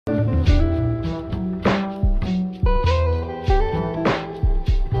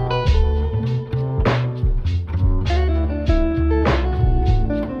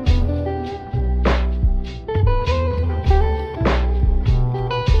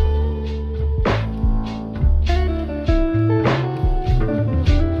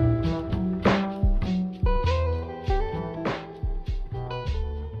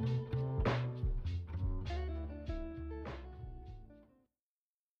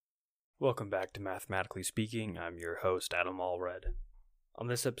Welcome back to Mathematically Speaking. I'm your host, Adam Allred. On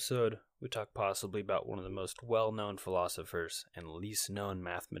this episode, we talk possibly about one of the most well-known philosophers and least-known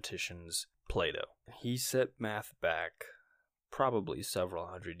mathematicians, Plato. He set math back probably several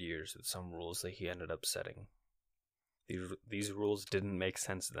hundred years with some rules that he ended up setting. These rules didn't make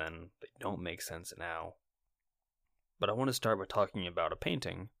sense then, they don't make sense now. But I want to start by talking about a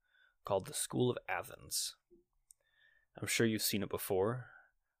painting called The School of Athens. I'm sure you've seen it before,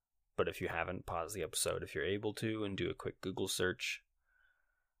 but if you haven't, pause the episode if you're able to and do a quick Google search.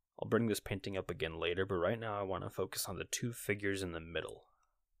 I'll bring this painting up again later, but right now I want to focus on the two figures in the middle.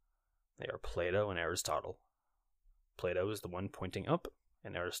 They are Plato and Aristotle. Plato is the one pointing up,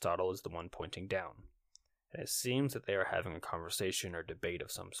 and Aristotle is the one pointing down. And it seems that they are having a conversation or debate of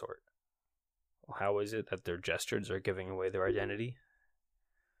some sort. Well, how is it that their gestures are giving away their identity?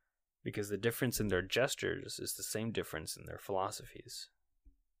 Because the difference in their gestures is the same difference in their philosophies.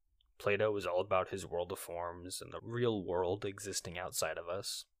 Plato is all about his world of forms and the real world existing outside of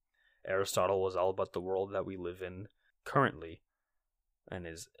us. Aristotle was all about the world that we live in currently and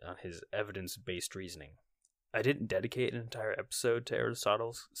his evidence-based reasoning. I didn't dedicate an entire episode to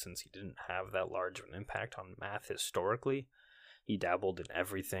Aristotle since he didn't have that large of an impact on math historically. He dabbled in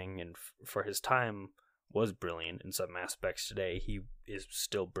everything and for his time was brilliant in some aspects. Today he is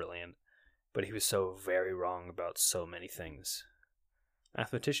still brilliant, but he was so very wrong about so many things.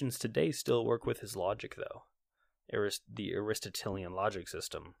 Mathematicians today still work with his logic, though. The Aristotelian logic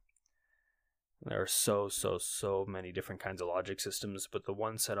system. There are so many different kinds of logic systems, but the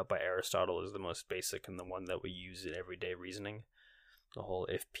one set up by Aristotle is the most basic and the one that we use in everyday reasoning. The whole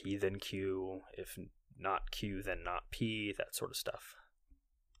if P then Q, if not Q then not P, that sort of stuff.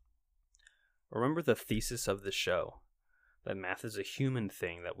 Remember the thesis of the show, that math is a human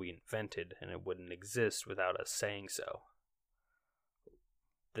thing that we invented and it wouldn't exist without us saying so.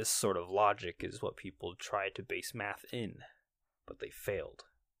 This sort of logic is what people tried to base math in, but they failed.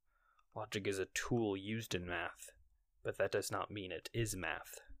 Logic is a tool used in math, but that does not mean it is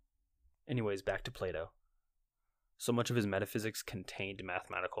math. Anyways, back to Plato. So much of his metaphysics contained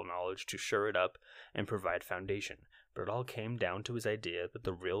mathematical knowledge to shore it up and provide foundation, but it all came down to his idea that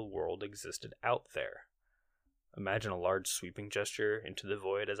the real world existed out there. Imagine a large sweeping gesture into the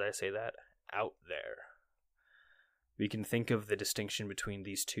void as I say that, out there. We can think of the distinction between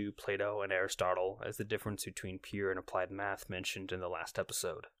these two, Plato and Aristotle, as the difference between pure and applied math mentioned in the last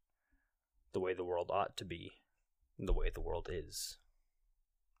episode. The way the world ought to be, and the way the world is.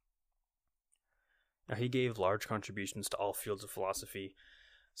 Now, he gave large contributions to all fields of philosophy.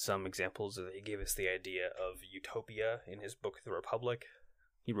 Some examples are that he gave us the idea of utopia in his book The Republic.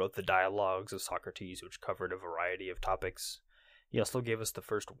 He wrote the dialogues of Socrates, which covered a variety of topics. He also gave us the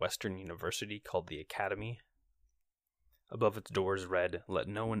first Western university called the Academy. Above its doors read, "Let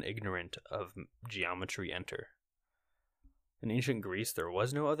no one ignorant of geometry enter." In ancient Greece, there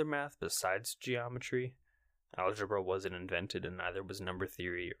was no other math besides geometry. Algebra wasn't invented, and neither was number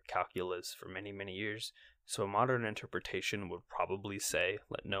theory or calculus for many, many years, so a modern interpretation would probably say,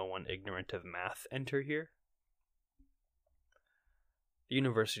 "Let no one ignorant of math enter here." The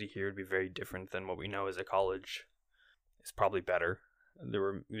university here would be very different than what we know as a college. It's probably better. It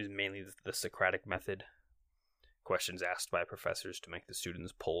was mainly the Socratic method. Questions asked by professors to make the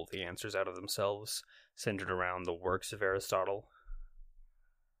students pull the answers out of themselves, centered around the works of Aristotle.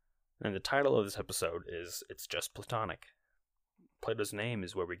 And the title of this episode is It's Just Platonic. Plato's name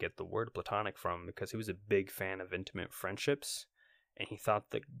is where we get the word platonic from because he was a big fan of intimate friendships, and he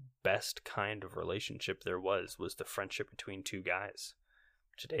thought the best kind of relationship there was the friendship between two guys.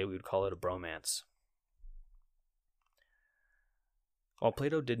 Today we would call it a bromance. While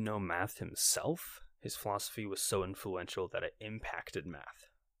Plato did know math himself, his philosophy was so influential that it impacted math.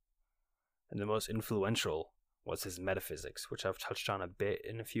 And the most influential was his metaphysics, which I've touched on a bit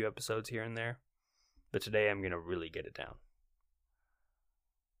in a few episodes here and there, but today I'm going to really get it down.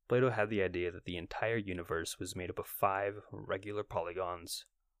 Plato had the idea that the entire universe was made up of 5 regular polygons,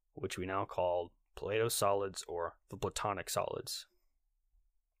 which we now call Plato's solids or the Platonic solids.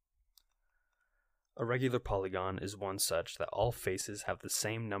 A regular polygon is one such that all faces have the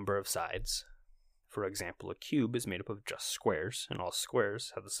same number of sides. For example, a cube is made up of just squares, and all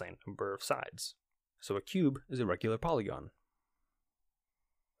squares have the same number of sides. So a cube is a regular polygon.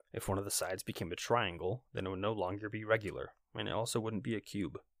 If one of the sides became a triangle, then it would no longer be regular, and it also wouldn't be a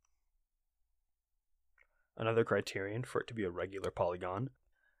cube. Another criterion for it to be a regular polygon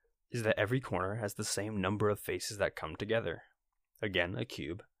is that every corner has the same number of faces that come together. Again, a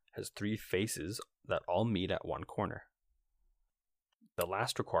cube has 3 faces that all meet at one corner. The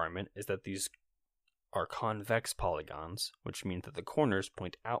last requirement is that these are convex polygons, which means that the corners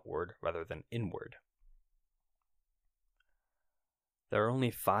point outward rather than inward. There are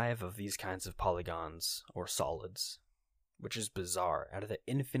only 5 of these kinds of polygons, or solids, which is bizarre, out of the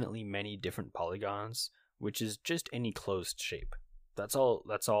infinitely many different polygons, which is just any closed shape. That's all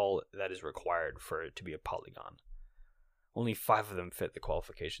that is required for it to be a polygon. Only 5 of them fit the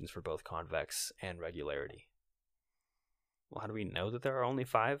qualifications for both convex and regularity. Well, how do we know that there are only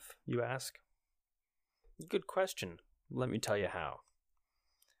 5, you ask? Good question. Let me tell you how.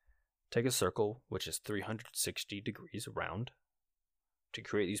 Take a circle which is 360 degrees around. To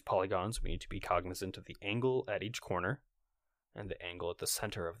create these polygons, we need to be cognizant of the angle at each corner and the angle at the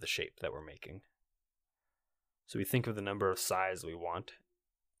center of the shape that we're making. So we think of the number of sides we want,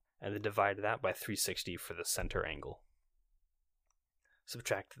 and then divide that by 360 for the center angle.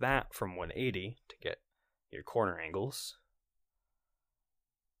 Subtract that from 180 to get your corner angles.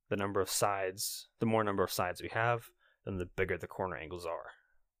 The more number of sides we have, then the bigger the corner angles are.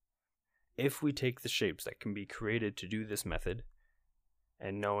 If we take the shapes that can be created to do this method,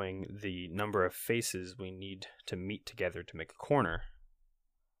 and knowing the number of faces we need to meet together to make a corner,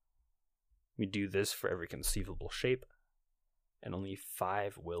 we do this for every conceivable shape, and only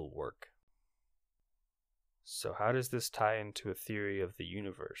 5 will work. So how does this tie into a theory of the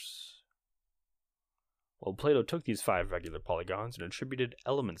universe? Well, Plato took these 5 regular polygons and attributed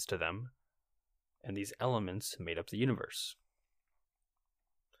elements to them, and these elements made up the universe.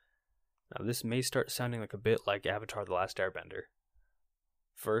 Now this may start sounding like a bit like Avatar: The Last Airbender.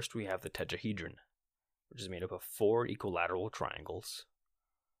 First, we have the tetrahedron, which is made up of 4 equilateral triangles.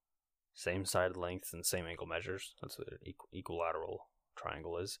 Same side lengths and same angle measures. That's what an equilateral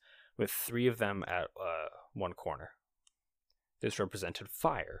triangle is, with 3 of them at one corner. This represented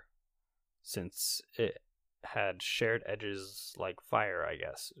fire, since it had shared edges like fire, I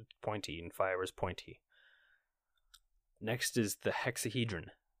guess. Pointy, and fire is pointy. Next is the hexahedron.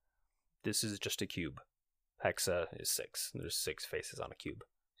 This is just a cube. Hexa is 6. There's 6 faces on a cube.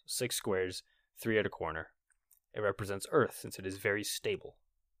 So 6 squares, 3 at a corner. It represents Earth, since it is very stable.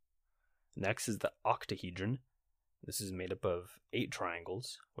 Next is the octahedron. This is made up of 8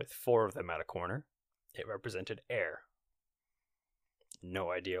 triangles, with 4 of them at a corner. It represented air.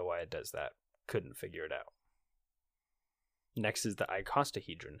 No idea why it does that. Couldn't figure it out. Next is the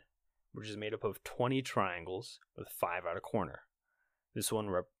icosahedron, which is made up of 20 triangles, with 5 at a corner. This one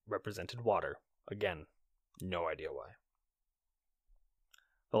represented water. Again, no idea why.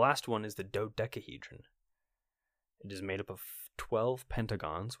 The last one is the dodecahedron. It is made up of 12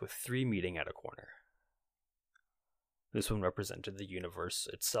 pentagons with 3 meeting at a corner. This one represented the universe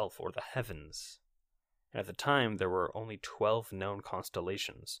itself, or the heavens. And at the time, there were only 12 known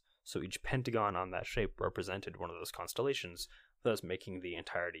constellations, so each pentagon on that shape represented one of those constellations, thus making the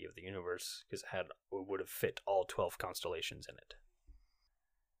entirety of the universe, because it would have fit all 12 constellations in it.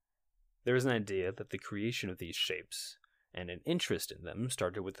 There is an idea that the creation of these shapes and an interest in them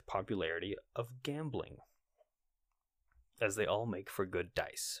started with the popularity of gambling, as they all make for good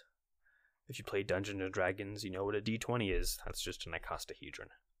dice. If you play Dungeons & Dragons, you know what a d20 is. That's just an icosahedron.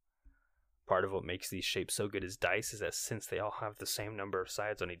 Part of what makes these shapes so good as dice is that since they all have the same number of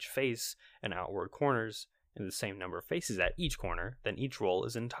sides on each face and outward corners, and the same number of faces at each corner, then each roll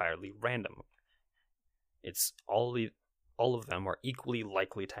is entirely random. It's all of them are equally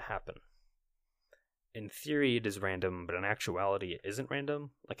likely to happen. In theory, it is random, but in actuality, it isn't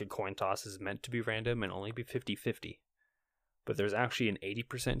random. Like a coin toss is meant to be random and only be 50-50. But there's actually an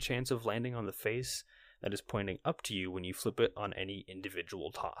 80% chance of landing on the face that is pointing up to you when you flip it on any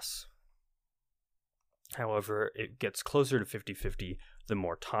individual toss. However, it gets closer to 50-50 the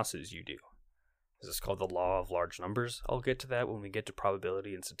more tosses you do. This is called the law of large numbers. I'll get to that when we get to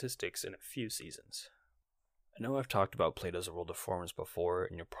probability and statistics in a few seasons. I know I've talked about Plato's World of Forms before,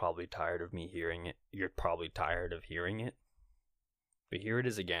 and you're probably tired of hearing it. But here it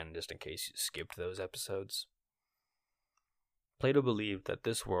is again, just in case you skipped those episodes. Plato believed that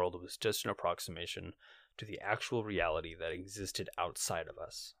this world was just an approximation to the actual reality that existed outside of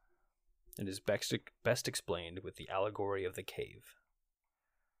us. It is best explained with the allegory of the cave.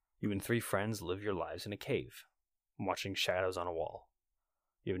 You and 3 friends live your lives in a cave, watching shadows on a wall.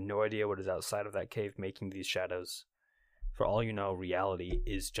 You have no idea what is outside of that cave making these shadows. For all you know, reality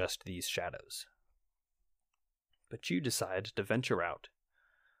is just these shadows. But you decide to venture out.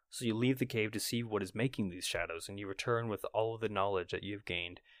 So you leave the cave to see what is making these shadows, and you return with all of the knowledge that you have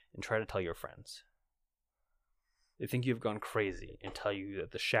gained and try to tell your friends. They think you have gone crazy and tell you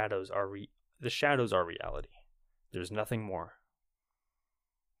that the shadows are reality. There's nothing more.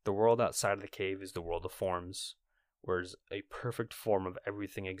 The world outside of the cave is the world of forms, whereas a perfect form of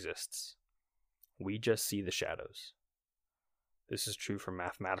everything exists. We just see the shadows. This is true for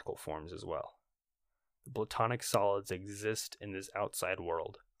mathematical forms as well. The Platonic solids exist in this outside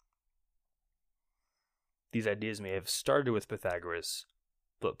world. These ideas may have started with Pythagoras,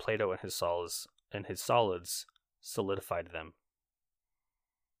 but Plato and his solids solidified them.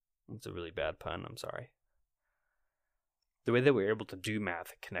 It's a really bad pun, I'm sorry. The way that we're able to do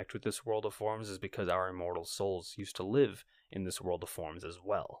math and connect with this world of forms is because our immortal souls used to live in this world of forms as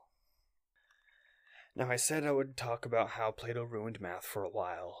well. Now, I said I would talk about how Plato ruined math for a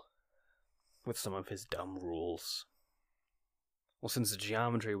while, with some of his dumb rules. Well, since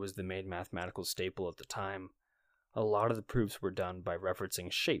geometry was the main mathematical staple at the time, a lot of the proofs were done by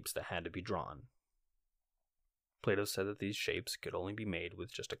referencing shapes that had to be drawn. Plato said that these shapes could only be made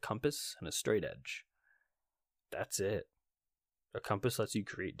with just a compass and a straight edge. That's it. A compass lets you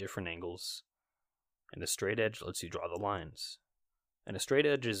create different angles, and a straight edge lets you draw the lines. And a straight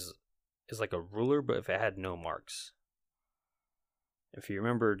edge is like a ruler, but if it had no marks. If you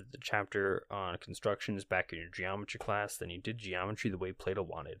remembered the chapter on constructions back in your geometry class, then you did geometry the way Plato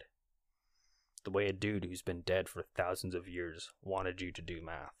wanted. The way a dude who's been dead for thousands of years wanted you to do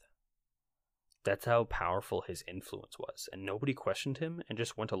math. That's how powerful his influence was, and nobody questioned him and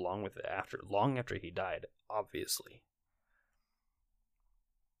just went along with it long after he died, obviously.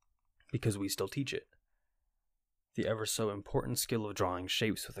 Because we still teach it. The ever so important skill of drawing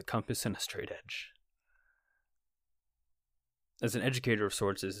shapes with a compass and a straight edge. As an educator of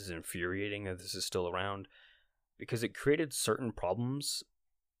sorts, this is infuriating that this is still around, because it created certain problems,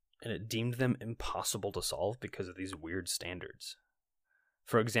 and it deemed them impossible to solve because of these weird standards.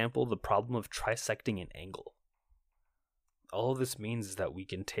 For example, the problem of trisecting an angle. All of this means is that we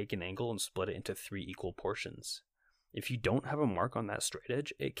can take an angle and split it into 3 equal portions. If you don't have a mark on that straight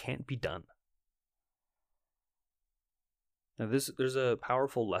edge, it can't be done. Now there's a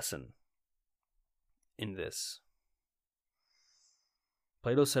powerful lesson in this.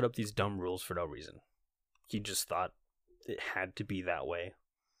 Plato set up these dumb rules for no reason. He just thought it had to be that way.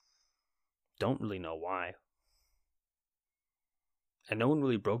 Don't really know why. And no one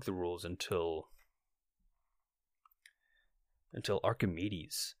really broke the rules until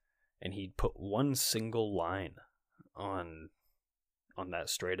Archimedes, and he put one single line on that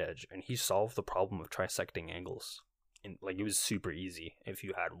straight edge, and he solved the problem of trisecting angles. And it was super easy if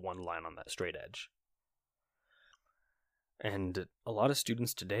you had one line on that straight edge. And a lot of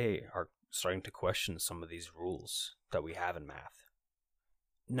students today are starting to question some of these rules that we have in math.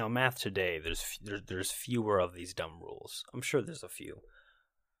 Now, math today, there's fewer of these dumb rules. I'm sure there's a few.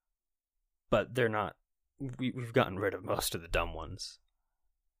 But they're not. We've gotten rid of most of the dumb ones.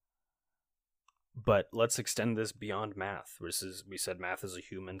 But let's extend this beyond math. We said math is a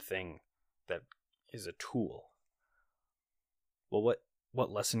human thing that is a tool. Well,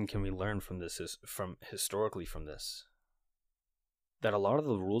 what lesson can we learn from this? Historically from this? That a lot of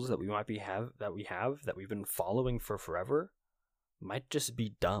the rules that that we've been following for forever might just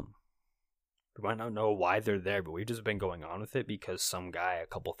be dumb. We might not know why they're there, but we've just been going on with it because some guy a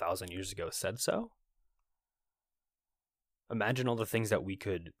couple thousand years ago said so. Imagine all the things that we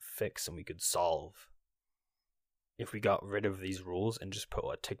could fix and we could solve if we got rid of these rules and just put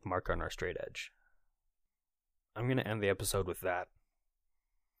a tick mark on our straight edge. I'm going to end the episode with that.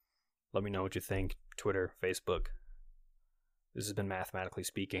 Let me know what you think. Twitter, Facebook. This has been Mathematically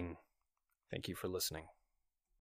Speaking. Thank you for listening.